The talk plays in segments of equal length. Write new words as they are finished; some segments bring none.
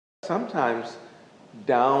sometimes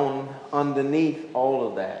down underneath all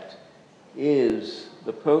of that is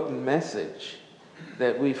the potent message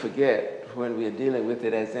that we forget when we are dealing with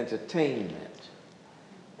it as entertainment.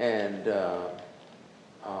 And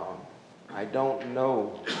I don't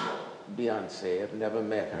know Beyoncé. I've never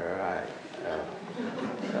met her.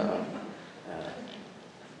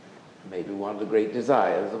 Maybe one of the great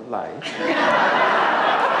desires of life.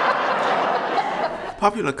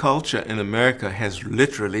 Popular culture in America has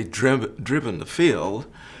literally driven the field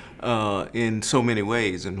in so many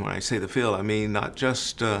ways. And when I say the field, I mean not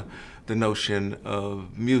just the notion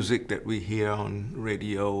of music that we hear on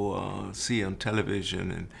radio, see on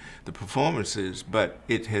television, and the performances, but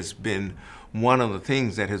it has been one of the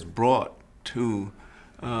things that has brought to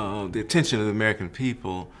the attention of the American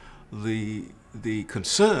people the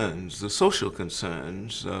concerns, the social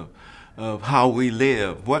concerns of how we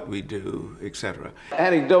live, what we do, etc.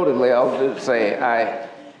 Anecdotally, I'll just say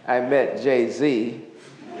I met Jay-Z,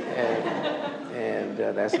 and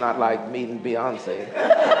that's not like meeting Beyoncé.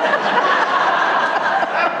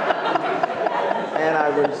 And I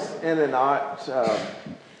was in an art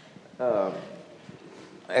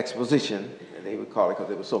exposition, they would call it, because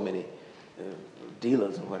there were so many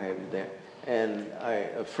dealers and what have you there. And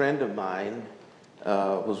a friend of mine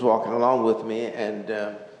was walking along with me, and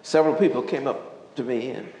several people came up to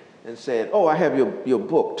me and said, "Oh, I have your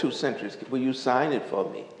book, 2 Centuries. Will you sign it for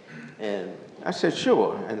me?" And I said,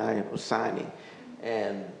 "Sure," and I was signing.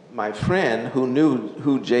 And my friend, who knew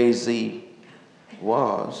who Jay-Z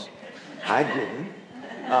was, I didn't,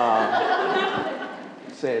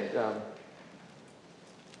 said,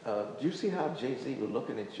 "Do you see how Jay-Z was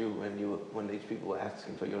looking at you when these people were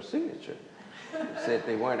asking for your signature?" He said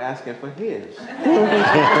they weren't asking for his.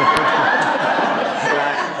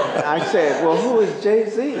 I said, "Well, who is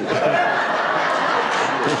Jay-Z?"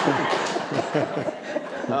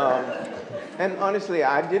 And honestly,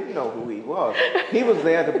 I didn't know who he was. He was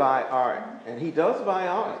there to buy art, and he does buy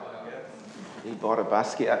art. He bought a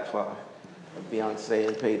Basquiat for Beyoncé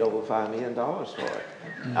and paid over $5 million for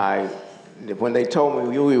it. When they told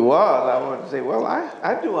me who he was, I wanted to say, well,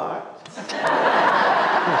 I do art.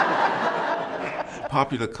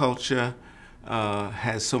 Popular culture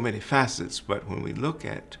has so many facets, but when we look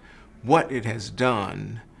at what it has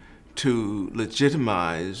done to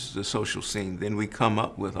legitimize the social scene, then we come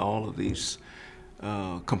up with all of these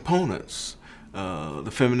components.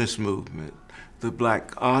 The feminist movement, the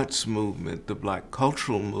Black arts movement, the Black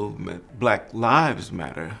cultural movement, Black Lives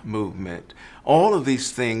Matter movement. All of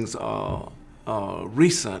these things are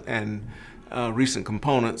recent and recent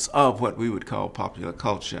components of what we would call popular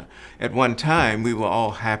culture. At one time, we were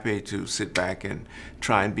all happy to sit back and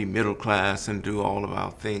try and be middle class and do all of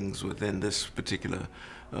our things within this particular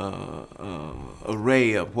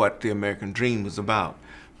array of what the American dream was about.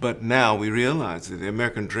 But now we realize that the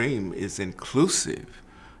American dream is inclusive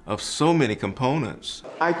of so many components.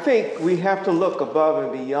 I think we have to look above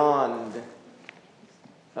and beyond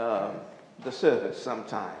the surface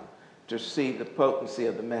sometime to see the potency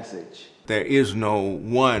of the message. There is no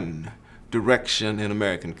one direction in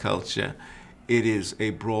American culture. It is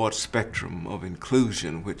a broad spectrum of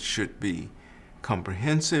inclusion which should be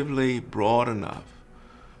comprehensively broad enough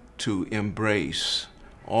to embrace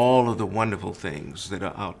all of the wonderful things that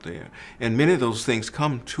are out there. And many of those things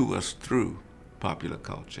come to us through popular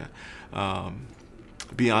culture.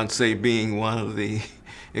 Beyoncé being one of the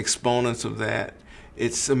exponents of that.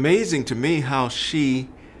 It's amazing to me how she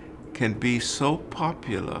can be so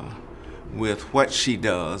popular with what she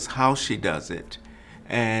does, how she does it,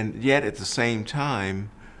 and yet at the same time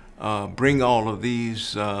bring all of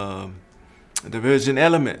these divergent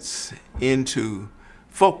elements into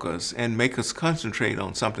focus and make us concentrate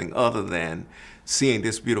on something other than seeing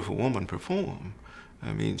this beautiful woman perform.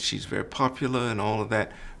 I mean, she's very popular and all of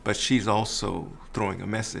that, but she's also throwing a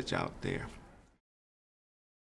message out there.